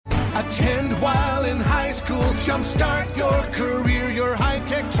Attend while in high school. Jumpstart your career. Your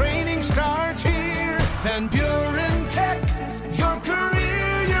high-tech training starts here. Van Buren Tech. Your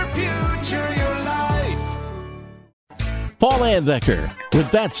career, your future, your life. Paul Anbecker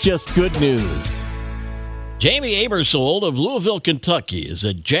with That's Just Good News. Jamie Abersold of Louisville, Kentucky is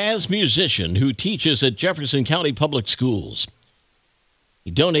a jazz musician who teaches at Jefferson County Public Schools.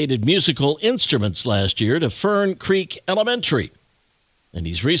 He donated musical instruments last year to Fern Creek Elementary, and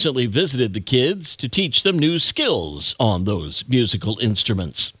he's recently visited the kids to teach them new skills on those musical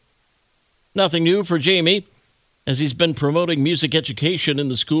instruments. Nothing new for Jamie, as he's been promoting music education in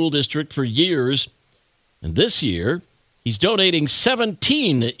the school district for years, and this year he's donating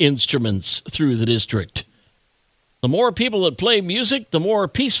 17 instruments through the district. The more people that play music, the more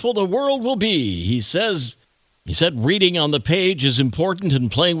peaceful the world will be, he says. He said reading on the page is important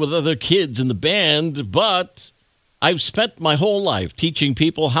and playing with other kids in the band, but I've spent my whole life teaching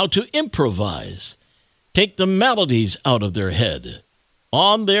people how to improvise, take the melodies out of their head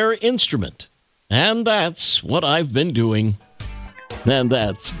on their instrument. And that's what I've been doing. And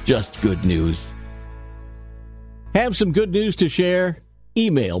that's just good news. Have some good news to share?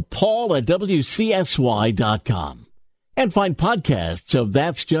 Email paul@wcsy.com. And find podcasts of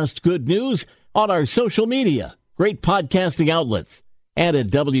That's Just Good News on our social media, great podcasting outlets, and at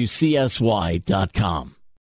wcsy.com.